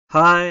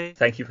Hi,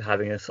 thank you for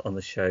having us on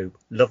the show.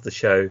 Love the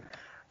show.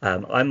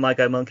 I'm My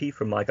Guy Monkey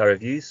from My Guy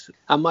Reviews.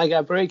 I'm My Guy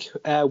Brig.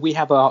 We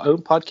have our own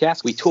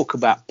podcast. We talk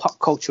about pop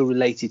culture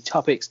related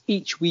topics.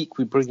 Each week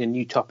we bring a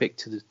new topic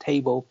to the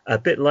table. A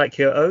bit like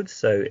your own,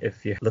 so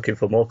if you're looking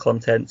for more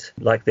content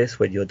like this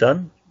when you're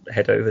done,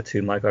 head over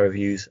to My Guy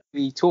Reviews.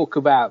 We talk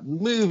about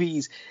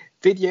movies,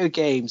 video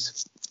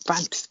games,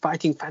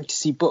 fighting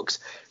fantasy books,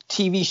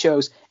 TV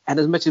shows, and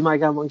as much as My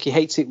Guy Monkey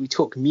hates it, we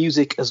talk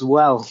music as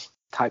well.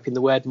 Type in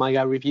the word My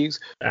Guy Reviews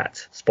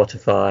at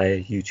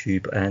Spotify,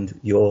 YouTube, and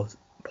your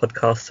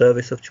podcast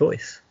service of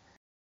choice.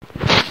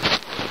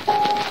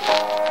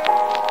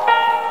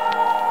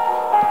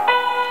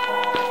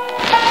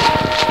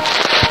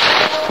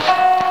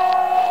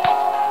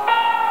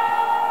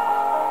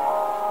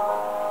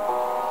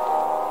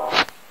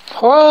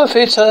 Horror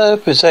Theatre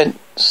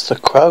presents The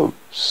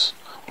Crows.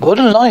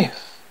 Modern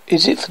life,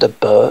 is it for the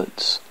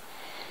birds?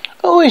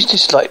 I always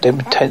disliked them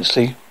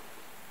intensely,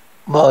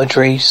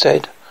 Marjorie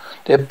said.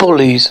 They're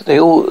bullies,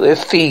 they're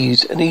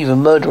thieves and even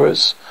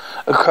murderers.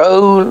 A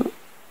crow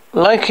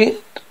like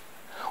it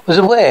was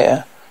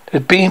aware it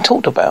was being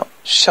talked about,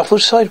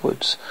 shuffled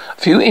sidewards,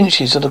 a few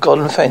inches on the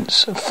garden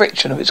fence, and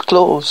friction of its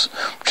claws,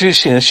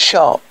 producing a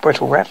sharp,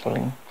 brittle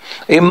rattling.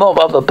 They mob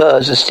other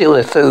birds and steal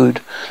their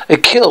food. They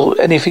kill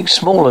anything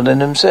smaller than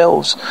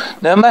themselves,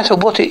 no matter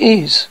what it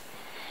is.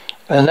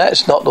 And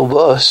that's not the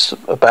worst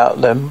about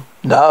them.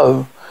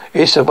 No,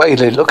 it's the way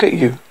they look at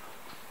you,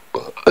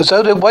 as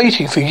though they're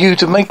waiting for you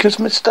to make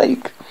a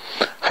mistake.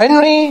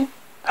 Henry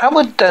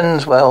Howard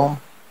Danswell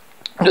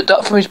looked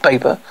up from his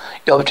paper,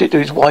 the object of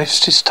his wife's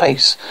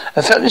distaste,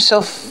 and felt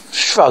himself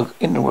shrug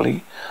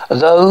inwardly,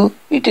 although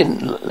he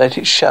didn't let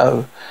it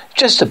show.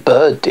 Just a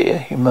bird, dear,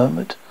 he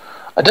murmured.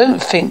 I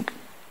don't think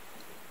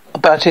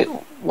about it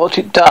what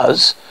it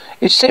does.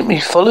 It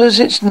simply follows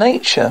its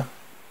nature.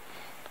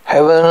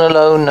 Heaven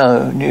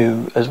alone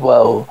knew as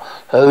well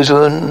those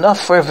were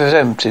enough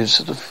representatives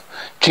of the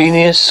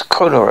genus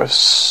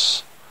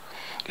Chronorus.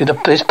 In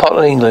this part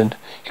of England,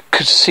 you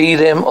could see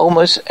them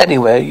almost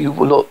anywhere you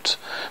looked.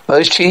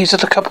 Most trees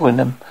had a couple in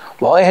them.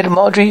 Why had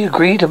Marjorie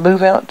agreed to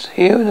move out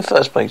here in the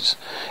first place,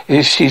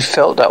 if she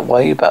felt that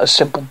way about a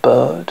simple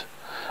bird?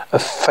 A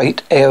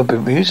faint air of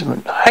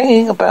amusement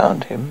hanging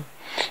about him.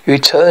 He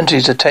returned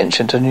his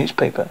attention to the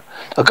newspaper.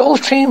 The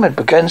Gulf Stream had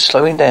begun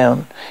slowing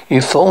down. He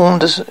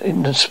informed us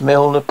in the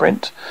smell of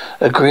print.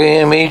 The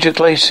green major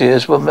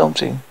glaciers were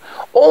melting.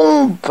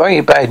 All very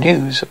bad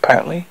news,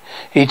 apparently.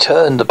 He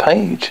turned the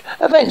page.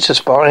 Events are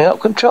spiraling up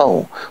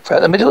control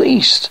throughout the Middle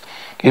East.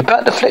 He was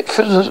about to flip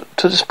to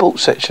the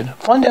sports section,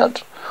 find out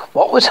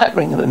what was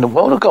happening in the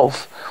world of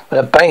golf,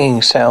 when a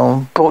banging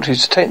sound brought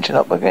his attention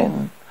up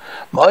again.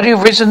 Marjorie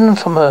had risen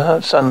from her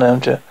sun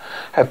lounger,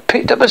 had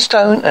picked up a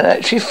stone and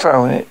actually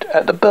thrown it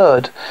at the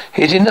bird,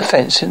 hitting the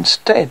fence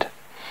instead.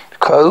 The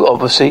crow,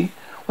 obviously,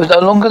 was no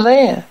longer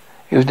there.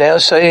 He was now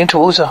sailing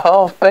towards the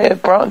half-bare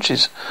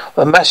branches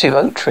of a massive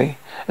oak tree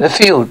in the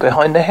field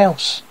behind the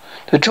house,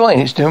 to join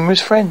its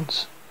numerous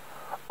friends.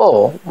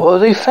 Or were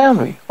they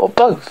family, or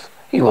both?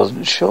 He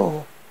wasn't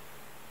sure.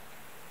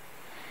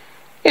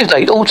 It was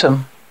late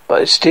autumn,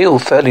 but it's still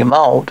fairly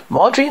mild.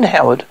 Marjorie and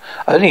Howard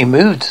only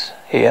moved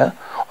here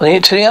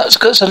to the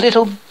outskirts of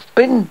Little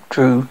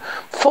Bindrew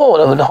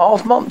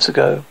 4.5 months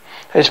ago.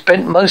 They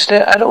spent most of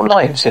their adult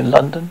lives in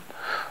London.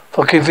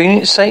 For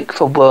convenience sake,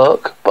 for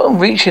work, but on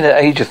reaching the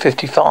age of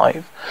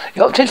 55, he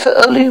opted for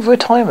early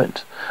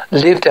retirement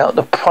and lived out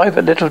the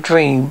private little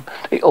dream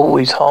they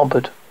always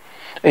harboured.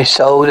 They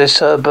sold their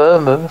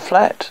suburban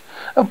flat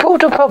and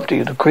bought a property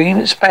in the green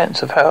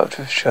expanse of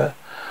Hertfordshire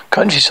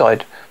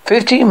countryside,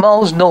 15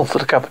 miles north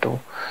of the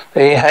capital.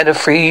 They had a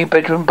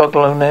 3-bedroom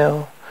bungalow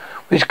now,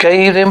 which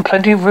gave them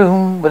plenty of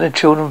room when the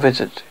children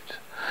visited.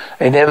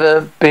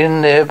 Never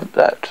been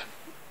that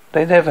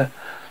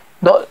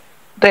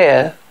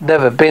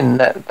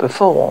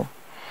before.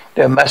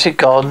 There were massive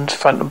gardens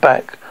front and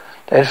back.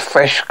 They had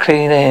fresh,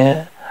 clean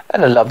air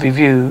and a lovely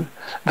view.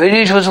 The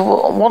village was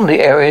one of the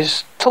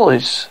area's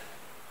tallest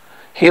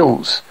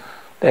hills.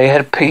 They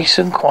had peace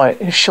and quiet,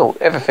 in short,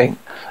 everything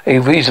they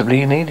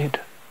reasonably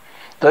needed.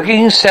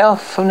 Looking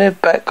south from their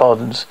back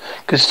gardens,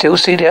 could still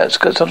see the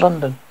outskirts of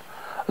London,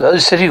 although the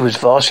city was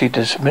vastly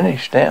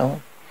diminished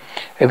now.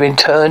 It had been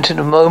turned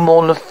into no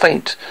more than a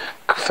faint,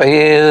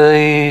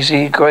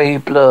 hazy grey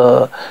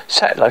blur,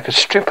 sat like a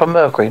strip of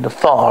mercury in the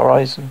far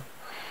horizon.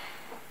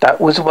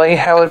 That was the way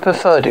Howard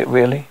preferred it,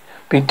 really.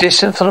 Being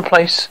distant from the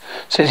place,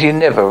 since he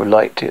never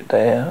liked it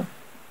there.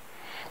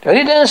 The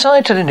only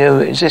downside to the new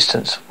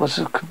existence was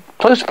the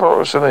close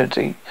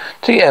proximity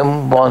to the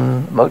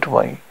M1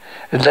 motorway.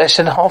 It was less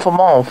than half a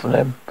mile from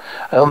them,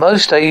 and on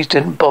most days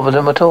didn't bother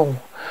them at all.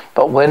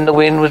 But when the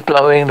wind was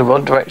blowing in the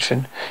wrong direction,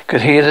 you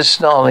could hear the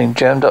snarling,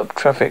 jammed up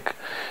traffic.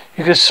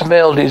 You could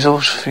smell the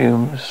exhaust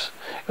fumes.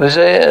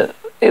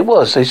 It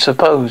was, they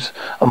suppose,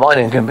 a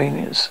minor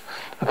inconvenience.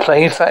 The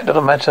plain fact of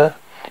the matter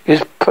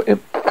is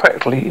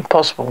practically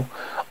impossible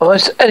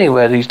almost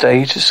anywhere these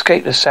days to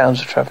escape the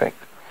sounds of traffic.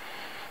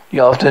 The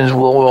afternoons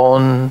wore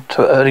on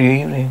to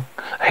early evening.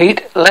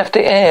 Heat left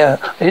the air.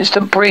 The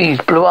instant breeze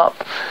blew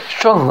up,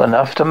 strong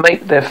enough to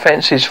make their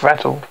fences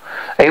rattle.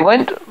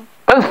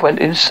 Both went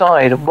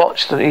inside and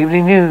watched the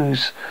evening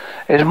news.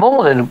 It was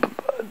more than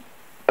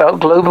about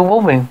global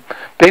warming.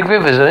 Big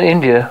rivers in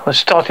India were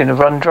starting to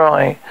run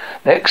dry.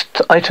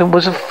 Next item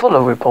was a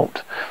Fuller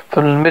report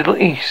from the Middle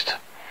East.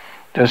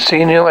 The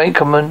senior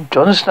anchorman,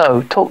 Jon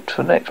Snow, talked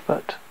to an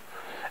expert.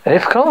 And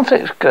if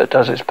conflict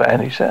does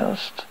expand, he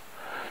says,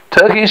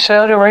 Turkey and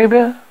Saudi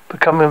Arabia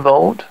become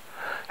involved.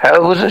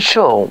 Howard wasn't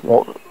sure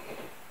what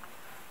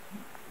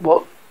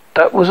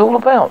that was all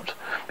about.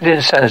 It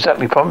didn't sound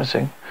exactly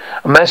promising.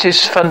 A massive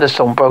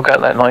thunderstorm broke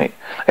out that night.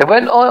 It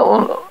went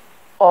on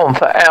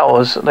for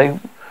hours. They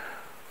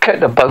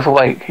kept them both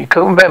awake. He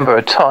couldn't remember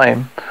a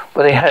time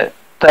when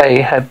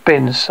they had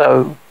been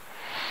so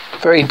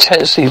very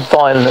intensely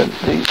violent,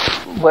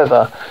 the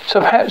weather.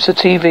 So perhaps the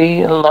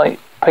TV and light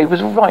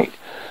papers were right.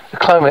 The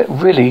climate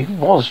really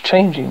was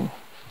changing.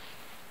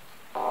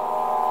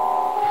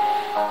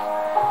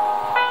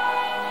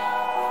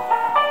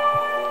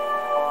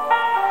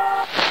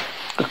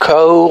 The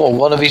Crow, or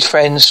one of his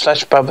friends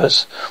 /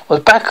 brothers,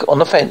 was back on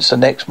the fence the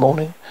next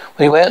morning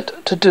when he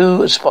went to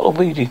do a spot of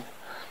weeding.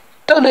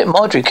 Don't let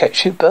Marjorie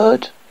catch you,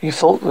 bird, he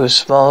thought with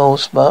a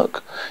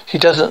smirk. She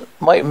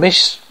might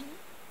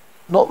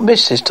not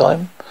miss this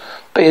time.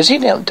 But as he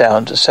knelt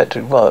down to set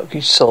to work,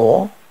 he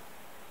saw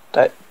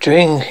that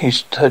during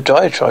her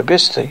diatribe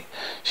yesterday,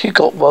 she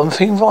got one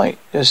thing right.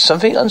 There was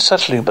something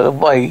unsettling about the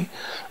way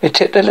they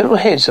tipped their little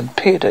heads and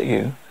peered at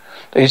you.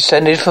 They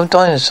descended from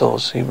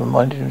dinosaurs, he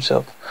reminded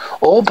himself.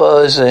 All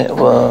birds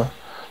were.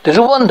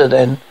 Little wonder,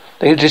 then,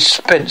 they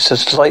dispensed a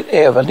slight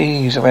air of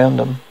unease around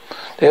them.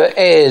 They were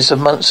heirs of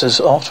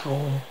monsters, after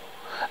all.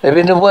 They've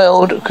been in the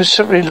world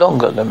considerably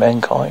longer than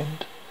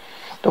mankind.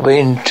 The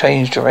wind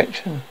changed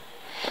direction.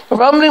 A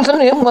rumbling from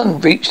the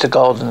M1 reached the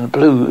garden, and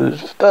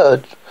the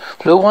bird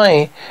flew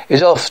away. It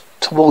was off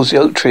towards the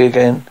oak tree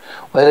again,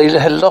 where they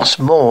had lost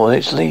more of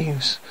its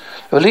leaves.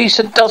 There were at least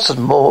a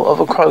dozen more of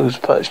the crows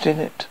perched in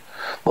it.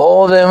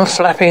 More of them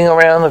flapping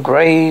around the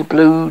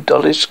grey-blue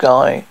dullish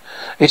sky.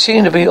 They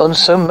seemed to be on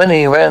so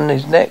many around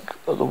his neck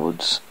of the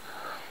woods.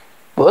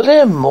 Were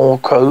there more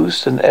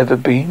crows than ever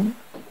been?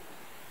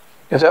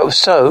 If that was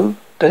so,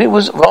 then it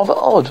was rather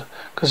odd,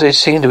 because there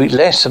seemed to be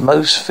less of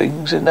most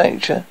things in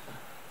nature.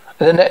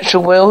 In the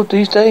natural world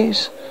these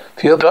days,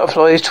 fewer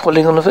butterflies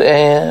twiddling on the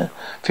air,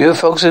 fewer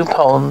frogs in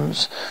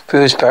ponds,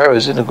 fewer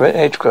sparrows in the great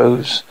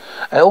hedgerows,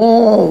 and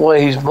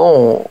always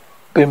more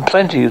been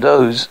plenty of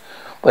those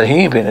when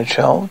he'd been a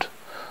child.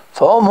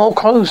 Far more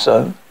crows,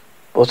 though.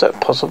 Was that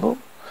possible?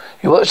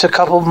 He watched a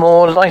couple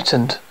more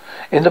lightened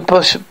in the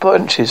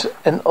branches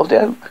of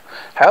the oak.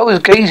 Hal was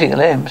gazing at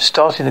them,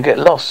 starting to get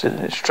lost in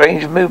a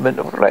strange movement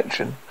of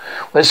reflection,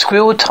 when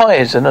squealed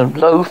tires and a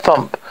low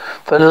thump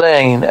from the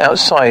lane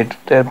outside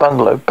their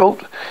bungalow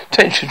brought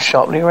attention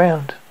sharply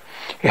round.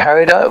 He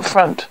hurried out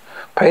front,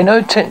 paying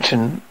no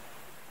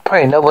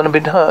one had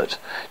been hurt.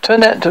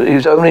 Turned out that he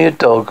was only a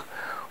dog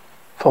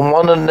from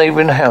one of the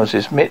neighbouring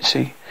houses,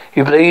 Mitzi.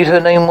 He believed her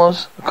name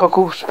was a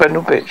cocker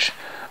spaniel bitch,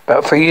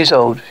 about 3 years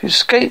old. She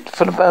escaped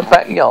from the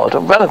backyard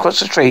and ran across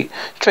the street,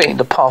 straight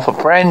into the path of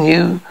brand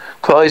new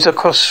Chrysler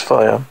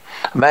Crossfire.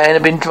 A man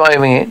had been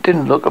driving it,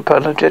 didn't look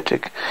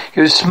apologetic. He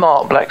was a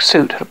smart black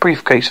suit, had a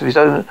briefcase of his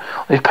own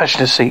on his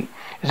passenger seat.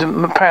 He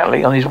was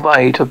apparently on his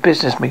way to a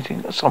business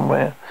meeting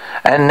somewhere.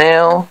 And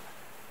now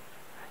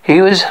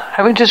he was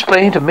having to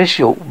explain to Miss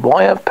York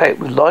why her pet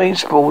was lying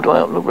sprawled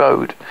out on the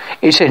road,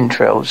 its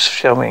entrails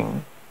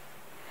showing.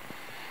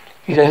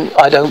 Didn't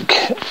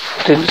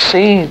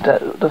see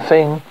that the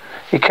thing.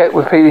 He kept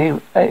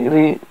repeating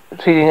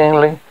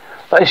angrily,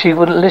 like she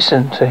wouldn't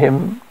listen to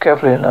him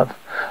carefully enough.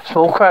 A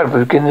small crowd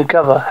was beginning to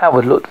gather.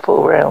 Howard looked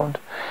full around.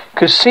 He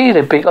could see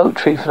the big oak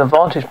tree from the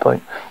vantage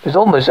point. It was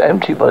almost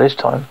empty by this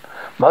time.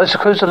 Most of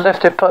the crews had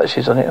left their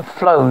perches on it and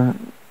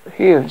flown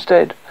here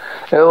instead.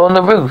 They were on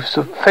the roofs,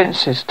 the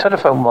fences,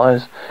 telephone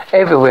wires.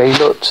 Everywhere he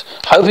looked,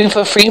 hoping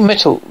for a free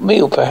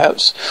meal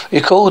perhaps. He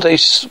recalled they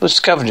were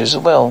scavengers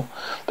as well.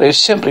 They were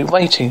simply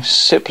waiting,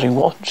 simply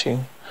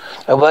watching.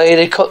 The way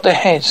they cocked their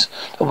heads,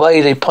 the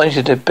way they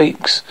pointed their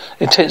beaks,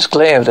 the intense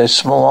glare of their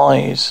small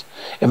eyes.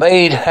 It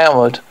made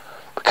Howard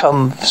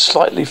become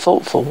slightly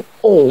thoughtful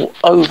all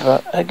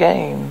over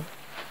again.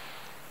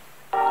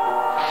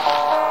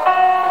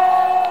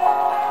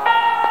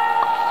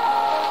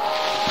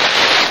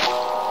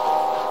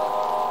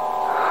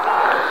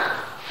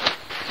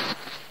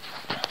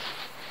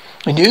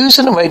 The news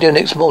on the radio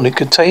next morning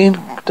contained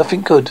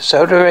nothing good.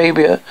 Saudi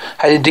Arabia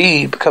had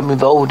indeed become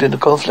involved in the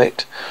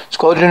conflict.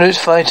 Squadron of its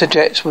fighter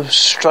jets were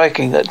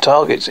striking at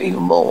targets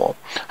even more.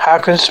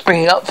 Hurricanes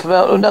springing up from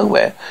out of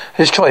nowhere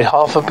had destroyed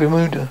half of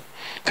Bermuda.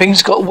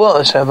 Things got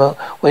worse, however,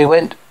 when he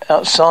went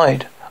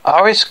outside.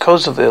 Iris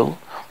Cosville,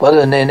 one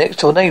of their next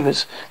door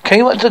neighbours,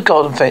 came up to the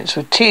garden fence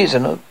with tears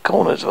in the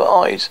corners of her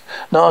eyes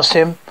and asked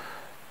him,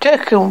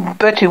 "Jack and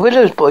Betty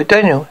Willow's boy,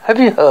 Daniel, have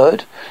you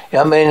heard?"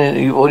 Young man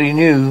who already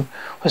knew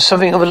was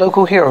something of a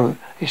local hero.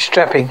 He's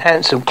strapping,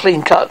 handsome,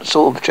 clean-cut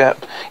sort of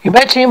chap. You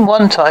met him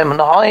one time on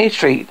the high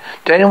street.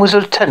 Daniel was a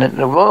lieutenant in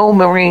the Royal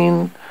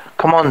Marine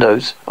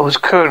Commandos and was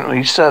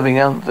currently serving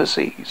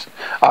overseas.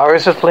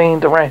 Iris was fleeing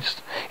the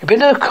rest. He'd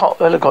been in a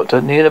helicopter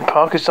near the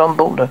Pakistan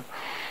border,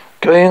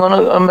 going on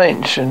a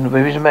mission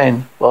with his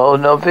men, while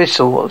a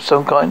vessel of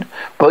some kind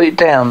brought it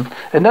down.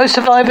 There are no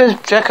survivors.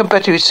 Jack and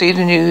Betty received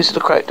the news of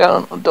the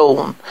crackdown at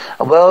dawn,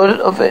 and word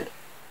of it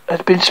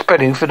has been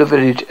spreading through the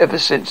village ever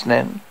since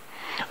then.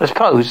 I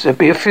suppose there'd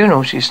be a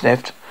funeral, she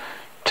sniffed,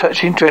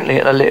 touching gently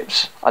at her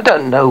lips. I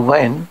don't know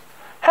when.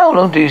 How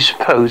long do you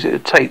suppose it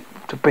would take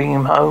to bring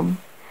him home?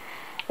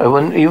 I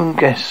couldn't even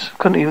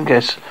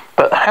guess.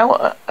 But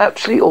how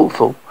absolutely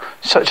awful.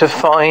 Such a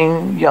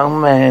fine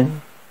young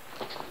man.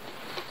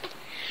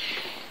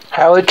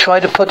 Howard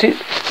tried to put it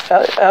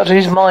out of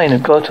his mind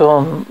and got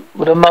on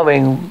with a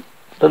mowing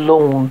the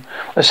lawn.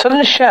 A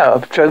sudden shower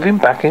drove him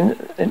back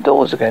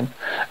indoors again.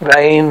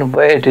 Rain,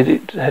 where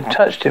it had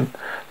touched him,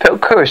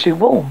 felt curiously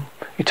warm.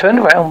 He turned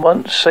around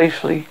once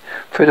safely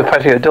through the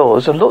patio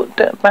doors and looked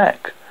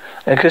back,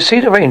 and could see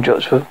the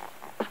raindrops were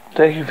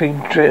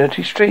leaving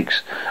dirty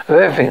streaks of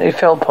everything they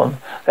fell upon.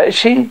 That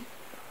she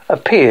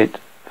appeared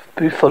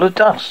to be full of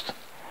dust.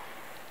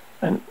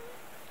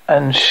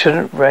 And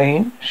shouldn't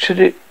rain? Should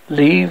it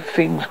leave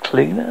things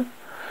cleaner?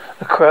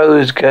 The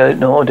crows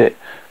ignored it,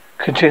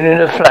 continuing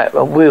to flap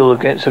a wheel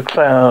against the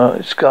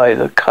cloud sky,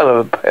 the colour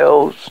of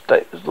pale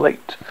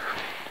slate.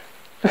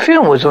 The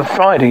funeral was on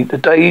Friday. The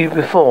day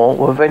before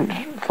were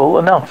eventful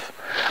enough,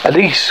 at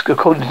least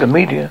according to the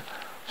media,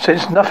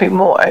 since nothing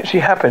more actually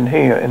happened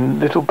here in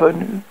Little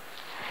Bermuda.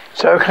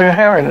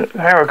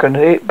 Hurricane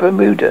hit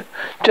Bermuda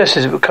just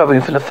as it was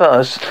recovering from the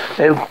first.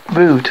 They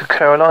moved to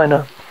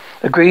Carolina.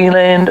 The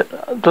Greenland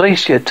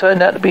glacier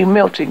turned out to be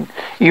melting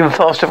even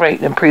faster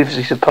rate than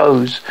previously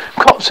supposed.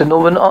 Crops in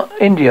northern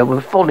India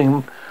were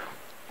falling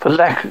for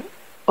lack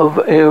of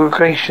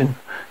irrigation.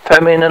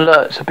 Famine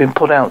alerts have been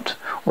put out,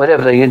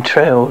 whatever they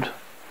entailed.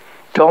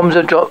 Bombs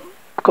have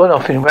gone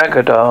off in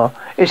Ragadar,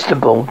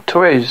 Istanbul,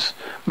 Tabriz,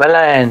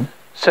 Milan,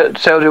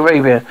 Saudi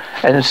Arabia,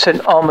 and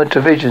sent armoured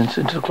divisions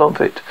into the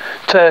conflict.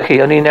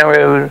 Turkey only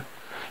narrowly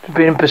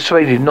been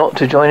persuaded not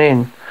to join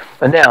in,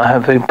 and now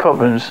having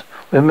problems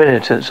with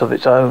militants of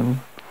its own.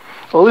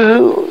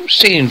 All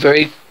seemed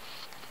very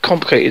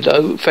complicated,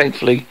 though,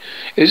 thankfully.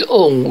 It was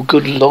all a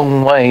good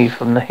long way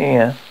from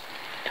here.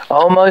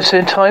 Almost the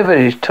entire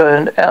village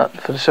turned out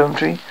for the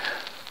ceremony,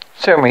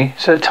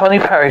 so the tiny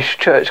parish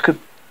church could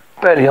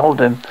barely hold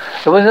them.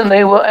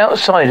 They were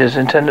outsiders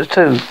intended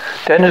too.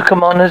 Daniel's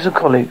commanders and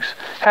colleagues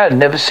had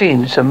never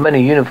seen so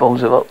many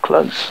uniforms up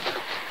close.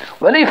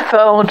 When he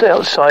filed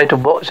outside to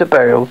watch the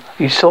burial,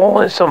 he saw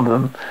that some of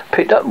them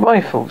picked up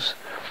rifles.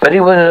 Betty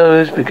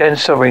Windows began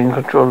sobbing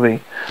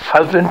uncontrollably.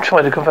 Husband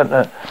tried to confront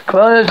her.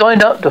 Commanders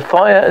lined up to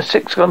fire a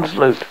 6-gun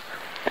salute.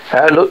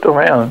 Howard looked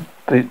around.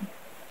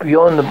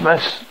 Beyond the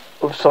mass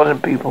of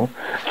silent people,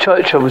 the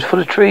churchyard was full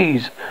of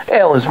trees,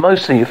 elms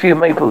mostly, a few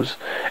maples,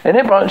 and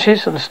their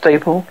branches on the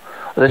staple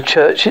of the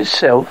church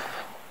itself.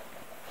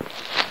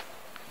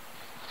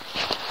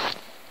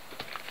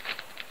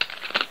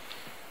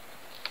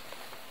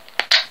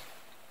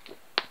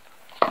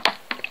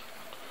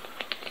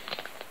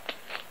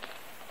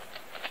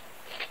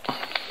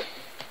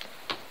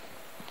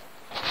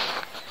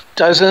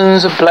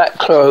 Dozens of black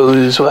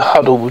crows were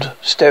huddled,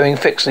 staring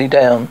fixedly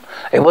down.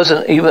 It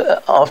wasn't even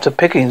after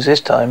pickings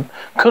this time.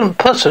 Couldn't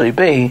possibly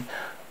be.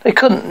 They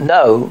couldn't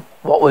know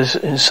what was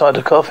inside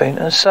the coffin,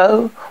 and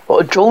so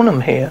what had drawn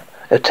them here?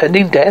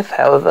 Attending death,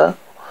 however,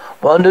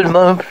 wondered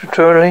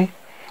momentarily,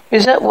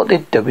 is that what they're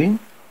doing?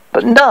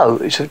 But no,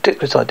 it's a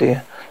ridiculous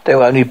idea. They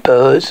were only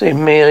birds. They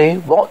merely,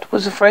 what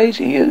was the phrase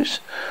he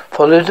used?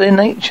 Followed their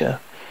nature.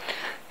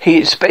 He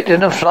expected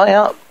them to fly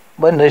up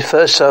when the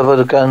first salvo of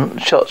the gun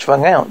shots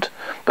rang out,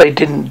 but they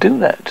didn't do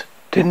that.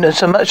 Didn't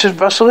so much as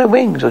rustle their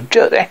wings or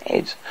jerk their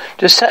heads.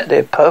 Just sat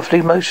there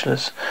perfectly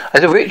motionless,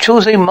 as the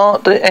rituals they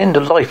marked the end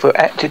of life were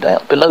acted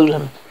out below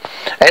them.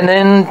 And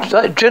then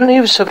that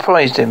generally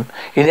surprised him.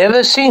 He'd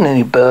never seen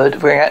any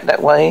bird react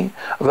that way,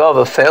 or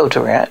rather failed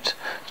to react,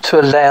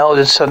 to a loud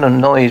and sudden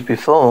noise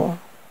before.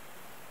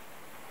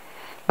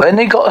 When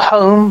they got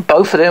home,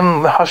 both of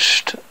them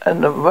hushed,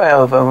 and the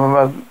row of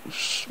them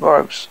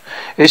rose.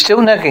 It was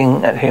still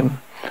nagging at him.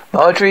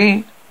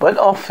 Marjorie went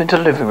off into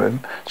the living room,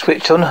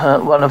 switched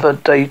on one of her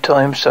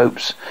daytime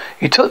soaps.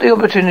 He took the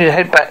opportunity to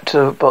head back to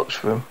the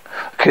box room.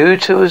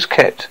 Curiosity was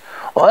kept.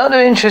 While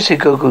other interests, he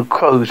googled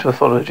crows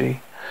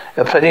mythology.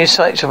 There are plenty of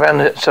sites around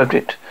that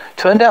subject.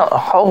 Turned out a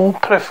whole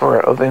plethora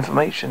of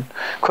information.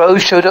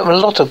 Crows showed up in a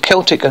lot of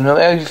Celtic and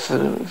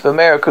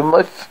American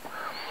myth.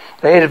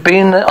 They had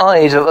been the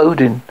eyes of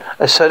Odin,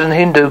 a certain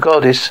Hindu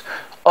goddess,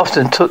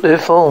 often took their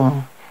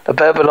form. The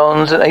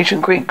Babylons and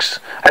ancient Greeks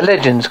had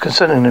legends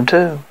concerning them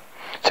too.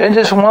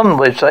 Sentences from one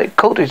website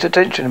caught his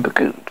attention in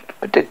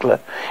particular.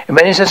 In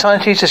many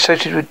societies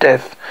associated with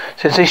death,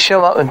 since they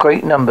show up in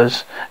great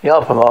numbers, the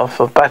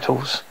aftermath of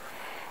battles.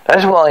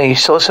 That's why he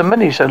saw so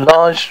many so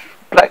large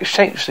black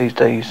shapes these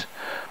days,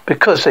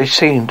 because they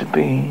seem to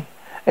be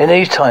In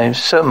these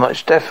times, so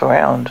much death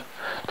around.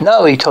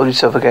 No, he told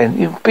himself again,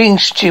 you're being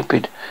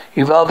stupid.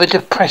 You're rather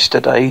depressed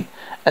today.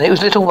 And it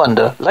was little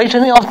wonder. Late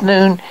in the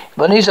afternoon, he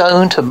went on his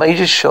own to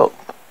Major's shop.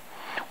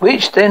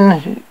 Which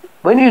then,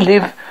 when you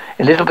live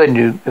in Little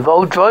Bendu,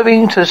 involved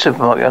driving to the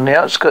supermarket on the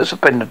outskirts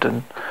of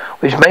Pendleton,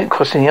 which meant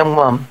crossing the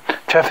M1.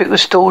 Traffic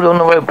was stalled on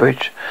the road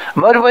bridge. A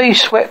motorway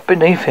swept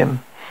beneath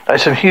him, like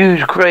some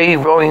huge grey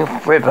roaring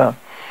river.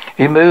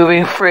 He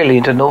moving freely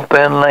into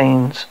northbound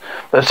lanes.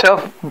 The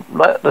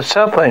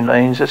southbound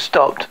lanes had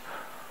stopped,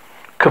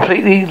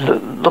 completely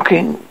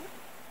looking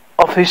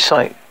off his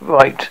sight.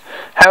 Right.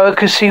 Howard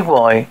could see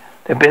why.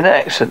 There had been an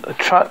accident. A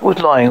truck was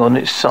lying on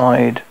its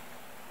side.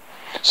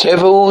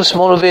 Several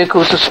smaller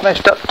vehicles were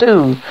smashed up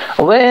too.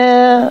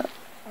 Where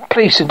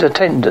police and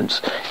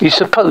attendants, he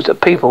supposed that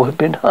people had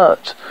been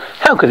hurt.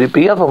 How could it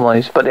be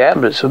otherwise? But the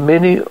ambulance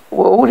were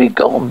already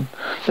gone.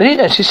 Then he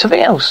noticed something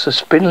else. The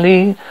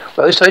spindly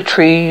roadside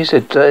trees,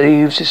 their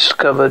leaves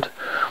discovered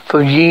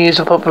from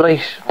years of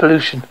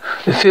pollution.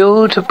 The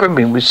fields are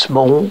brimming with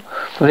small,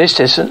 from this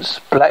distance,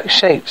 black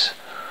shapes.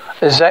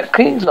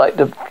 Exactly like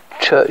the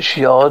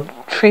churchyard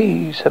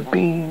trees had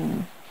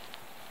been.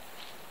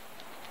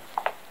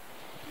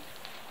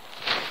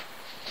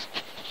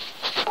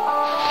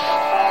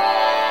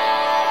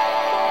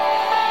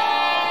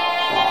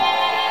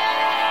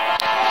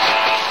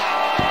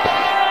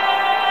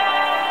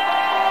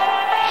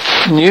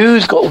 The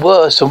news got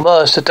worse and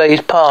worse. The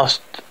days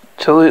passed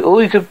till all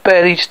he could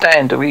barely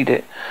stand to read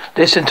it,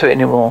 listen to it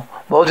anymore.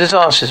 More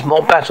disasters,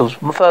 more battles,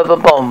 more further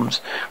bombs,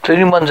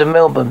 including ones in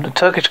Melbourne. The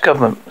Turkish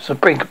government was on the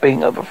brink of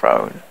being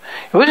overthrown.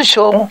 He wasn't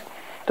sure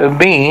the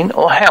mean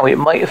or how it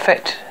might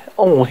affect.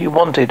 All he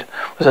wanted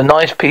was a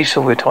nice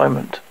peaceful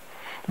retirement.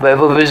 The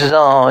weather was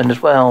bizarre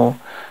as well.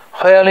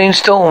 Hurling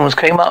storms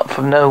came up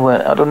from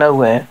out of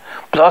nowhere,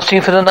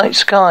 blasting from the night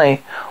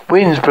sky.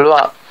 Winds blew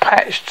up,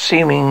 patched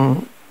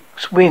seeming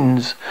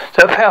winds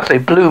so powerfully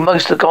blew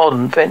most of the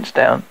garden fence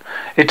down.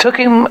 It took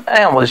him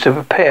hours to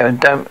repair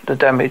the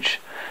damage,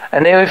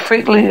 and there was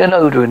frequently an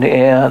odour in the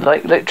air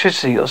like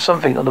electricity or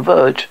something on the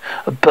verge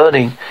of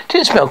burning. It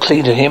didn't smell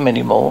clean to him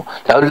anymore,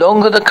 no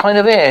longer the kind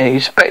of air he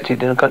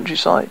expected in the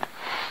countryside.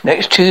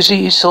 Next Tuesday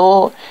he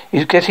saw he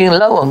was getting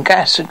low on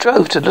gas and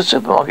drove to the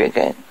supermarket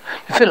again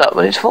to fill up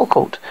when it's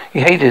forecourt.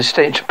 He hated the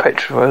stench of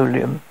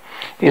petroleum.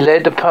 He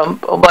led the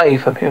pump away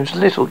from him as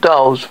little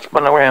dials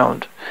spun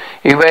around.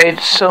 He read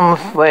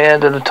somewhere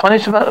that the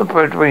tiniest amount of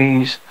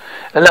breeze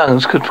and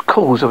lungs could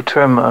cause a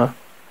tumour.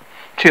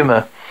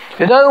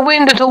 There's no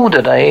wind at all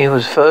today. It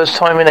was the first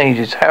time in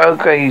ages.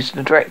 Harold gazed in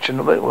the direction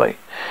of the motorway.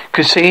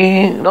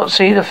 Could not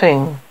see the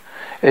thing.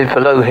 It was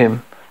below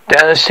him,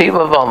 down the steep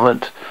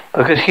embankment,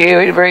 but could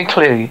hear it very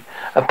clearly.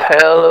 A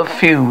pall of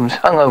fumes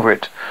hung over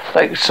it,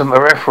 like some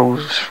aerial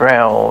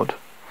shroud.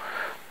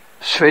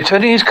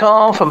 Returning his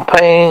car from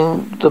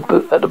paying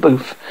at the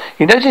booth,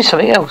 he noticed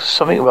something else,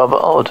 something rather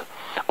odd.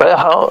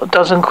 About a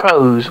dozen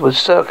crows were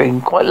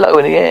circling quite low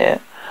in the air.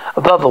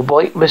 Above, a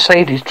white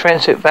Mercedes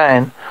Transit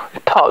van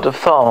was parked at the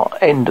far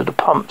end of the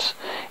pumps.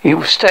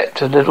 He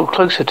stepped a little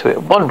closer to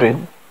it,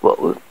 wondering what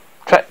was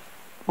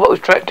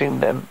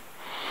attracting them.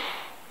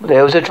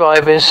 There was a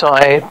driver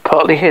inside,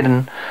 partly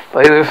hidden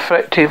by a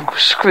reflective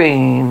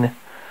screen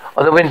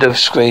on the window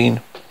screen.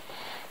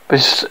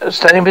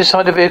 Standing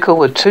beside the vehicle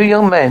were two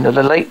young men of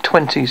the late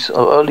 20s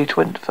or early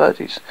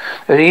 30s.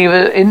 They were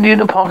either Indian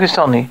or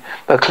Pakistani,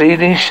 but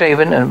cleanly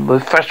shaven and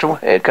with fashionable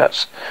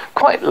haircuts,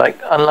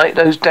 unlike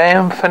those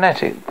damn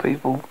fanatic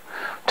people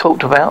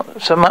talked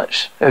about so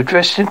much. They were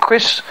dressed in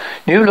crisp,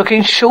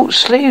 new-looking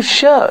short-sleeved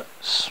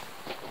shirts.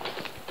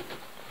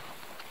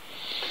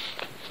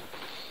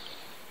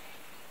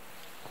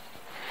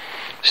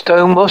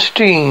 Stonewashed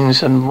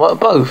jeans and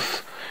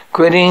both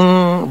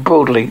grinning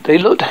broadly. They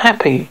looked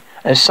happy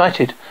and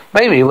excited.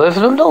 Maybe they were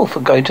from the north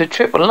and going to a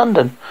trip to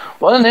London.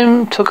 One of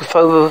them took a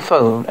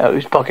phone out of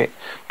his pocket,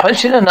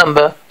 punched in a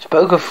number,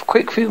 spoke a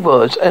quick few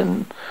words,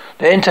 and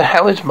then, to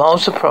Howard's mild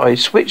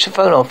surprise, switched the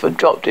phone off and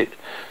dropped it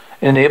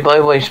in a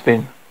nearby waste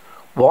bin.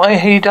 Why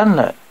had he done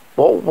that?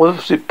 What,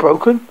 was it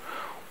broken?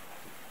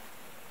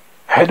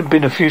 Had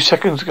been a few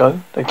seconds ago.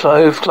 They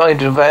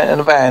climbed in a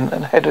van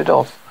and headed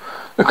off.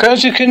 The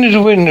crowds continued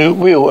to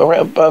wheel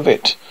around above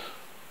it.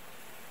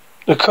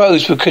 The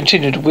crows would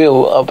continue to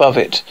wheel above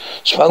it,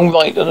 swung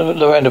right on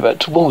the roundabout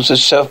towards the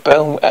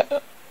southbound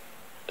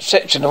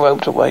section of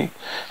the motorway.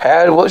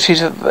 Howard watched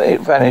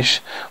it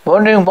vanish,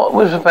 wondering what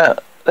was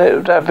about. It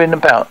would have been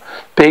about.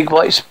 Big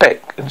white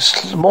speck and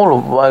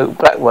smaller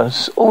black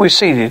ones, all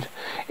receded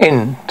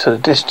into the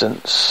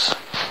distance.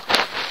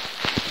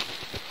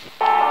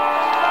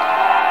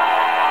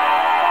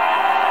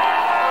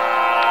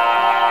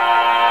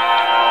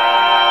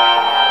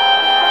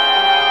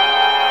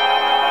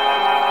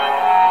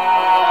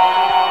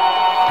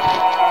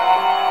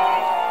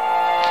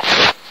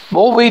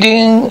 More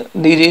reading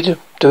needed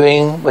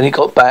doing when he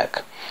got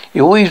back.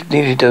 He always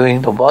needed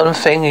doing the one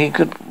thing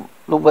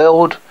the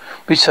world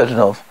be certain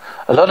of.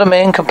 A lot of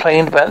men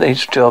complained about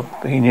his job,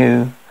 he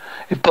knew.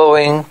 It's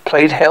boring,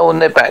 played hell on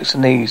their backs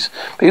and knees.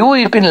 But he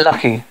always been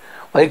lucky.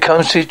 When it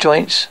comes to his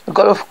joints, I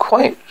got a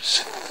quite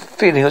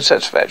feeling of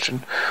satisfaction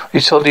when he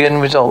saw the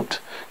end result.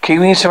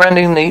 Keeping his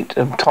surroundings neat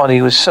and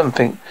tidy was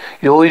something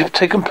he'd always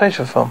taken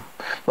pleasure from.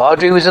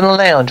 Marjorie was in the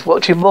lounge,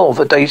 watching more of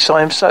the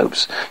daytime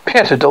soaps.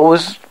 Pietro door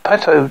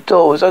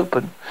was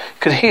open. He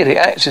could hear the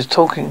actors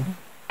talking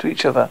to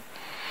each other.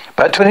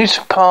 About 20 minutes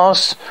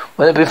passed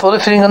before the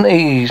feeling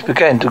unease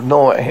began to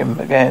gnaw at him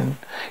again.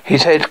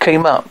 His head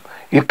came up.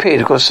 He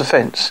peered across the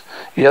fence.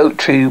 The oak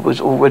tree was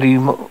already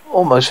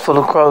almost full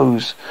of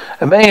crows,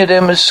 and many of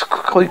them as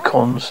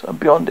coicons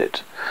beyond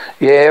it.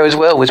 The air as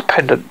well was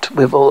pendant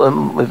with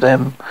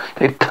them.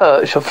 They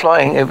perched or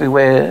flying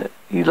everywhere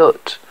he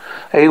looked.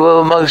 They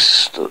were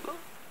most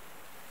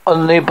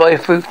on nearby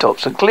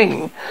rooftops and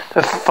clinging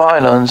to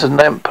pylons and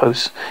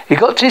lampposts. He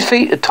got to his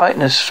feet, a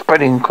tightness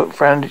spreading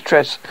round his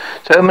dress.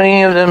 So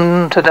many of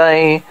them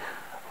today,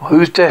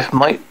 whose death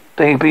might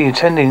they be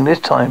attending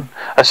this time?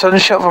 A sudden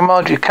shout from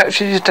Marjorie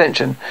captured his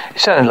attention. It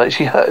sounded like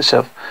she hurt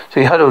herself, so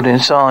he huddled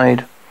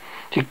inside.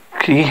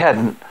 He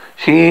hadn't.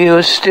 She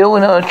was still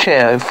in her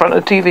chair in front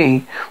of the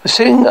TV, was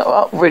sitting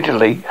up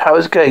rigidly.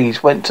 Howard's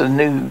gaze went to the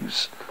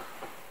news.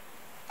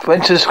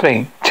 Went to the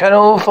screen.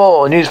 Channel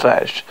 4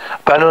 newsflash.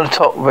 Banner on the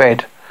top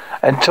read.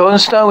 And Torn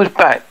Snow was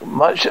back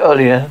much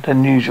earlier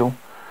than usual,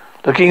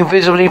 looking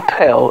visibly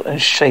pale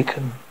and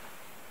shaken.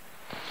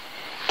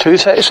 Two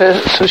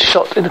suspects were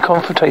shot in the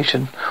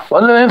confrontation.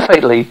 One of them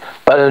fatally,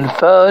 but the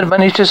third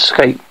managed to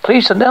escape.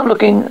 Police are now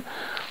looking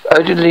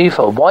urgently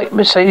for a white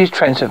Mercedes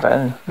Transit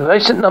van. The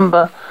recent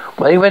number,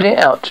 when he read it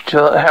out,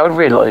 Howard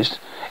realized,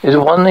 is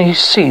the one he's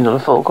seen on the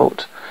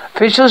forecourt.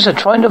 Officials are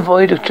trying to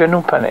avoid a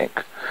general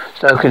panic.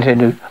 Snow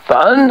continued,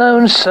 but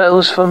unknown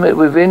cells from it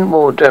within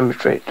will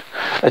demonstrate.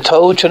 I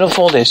told Channel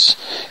 4 this.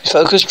 His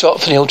focus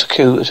dropped from the altar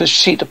cue as a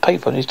sheet of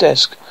paper on his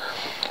desk.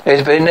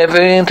 There's been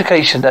every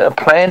indication that a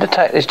planned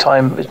attack this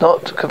time is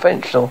not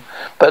conventional,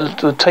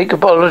 but will take a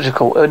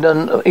biological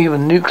and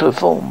even nuclear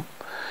form.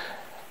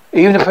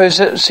 Even the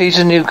President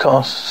Caesar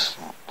Newcaster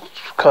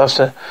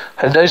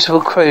had a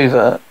noticeable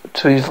quaver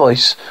to his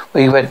voice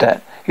when he read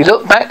that. He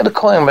looked back at the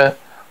camera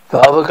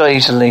rather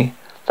glazily,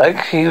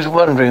 like he was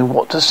wondering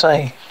what to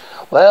say.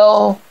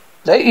 Well,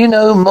 let you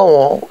know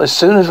more as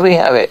soon as we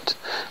have it.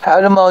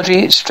 Howard and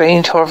Marjorie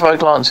exchanged horrified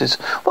glances.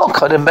 What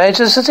kind of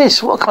madness is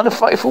this? What kind of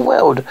frightful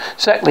world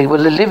exactly were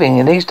they living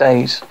in these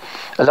days?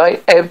 A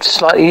light ebbed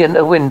slightly in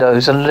the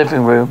windows in the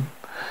living room,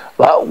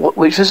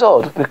 which was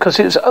odd, because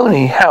it was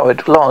only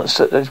Howard glanced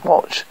at his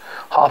watch.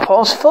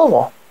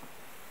 4:30.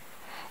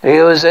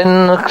 There was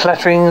then a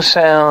clattering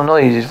sound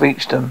noises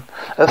reached them.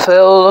 It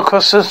fell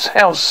across the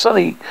house,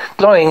 suddenly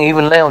glowing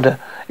even louder,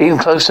 even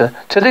closer,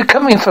 till they're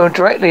coming from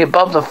directly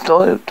above the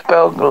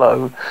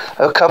bungalow.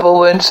 A couple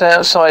went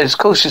outside,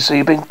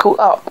 cautiously, being caught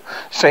up.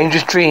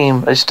 Stranger's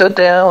dream. They stood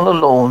there on the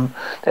lawn,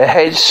 their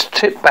heads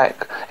tipped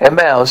back, their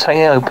mouths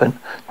hanging open.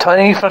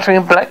 Tiny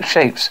fluttering black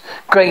shapes,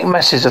 great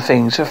masses of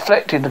things,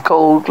 reflecting the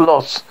cold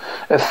loss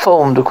that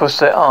formed across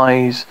their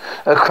eyes.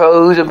 The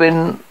crows had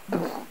been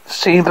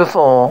seen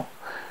before.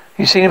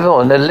 You've seen it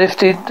before, and they're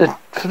lifted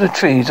from the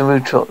trees and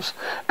rooftops,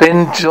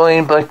 been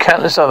joined by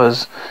countless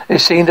others. It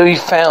seemed to be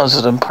thousands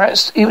of them,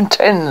 perhaps even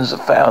tens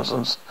of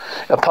thousands,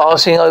 are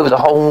passing over the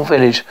whole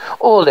village,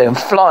 all of them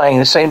flying in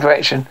the same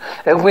direction,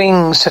 their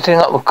wings setting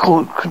up a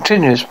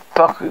continuous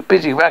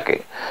busy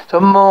racket. So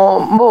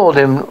more of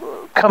them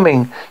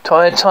coming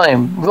to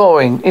time,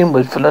 roaring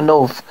inward from the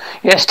north.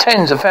 Yes,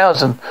 tens of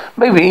thousands,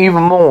 maybe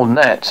even more than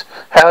that.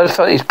 Howard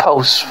felt his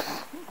pulse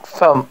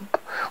thump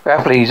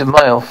rapidly, his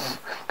mouth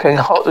getting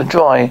hot and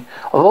dry.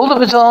 Of all the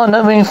bizarre,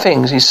 numbing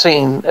things he's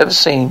ever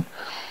seen,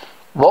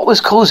 what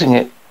was causing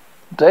it?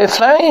 They're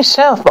flying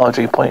south,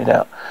 Marjorie pointed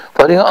out,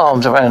 putting her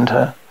arms around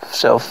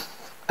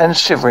herself and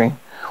shivering.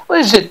 What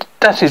is it?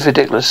 That is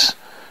ridiculous.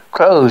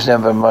 Crows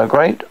never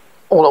migrate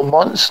all at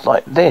once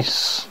like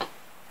this.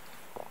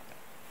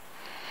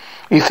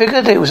 He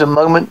figured it was a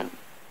moment.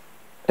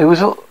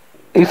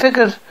 He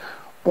figured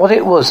what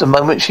it was the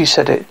moment she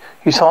said it.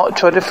 His heart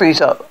tried to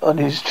freeze up on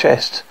his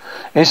chest.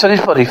 Inside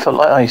his body felt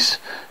like ice.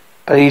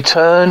 But he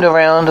turned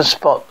around the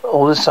spot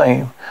all the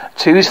same.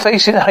 To his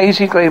face in a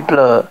hazy grey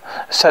blur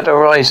sat the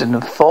horizon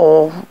and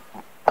far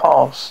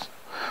past.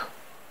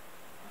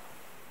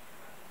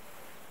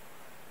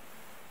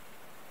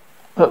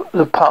 Sat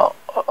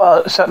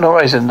on the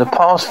horizon, the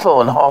past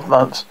 4.5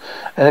 months,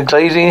 and a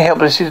glazing,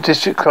 helpless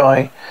district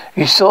cry.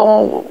 He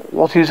saw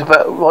what he was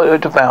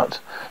about.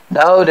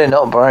 No, they're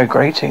not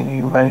migrating.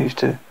 He managed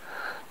to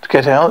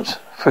get out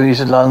through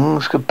his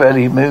lungs, could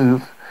barely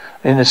move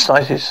in the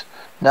slightest.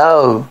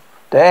 No,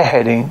 they're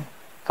heading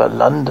for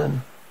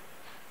London.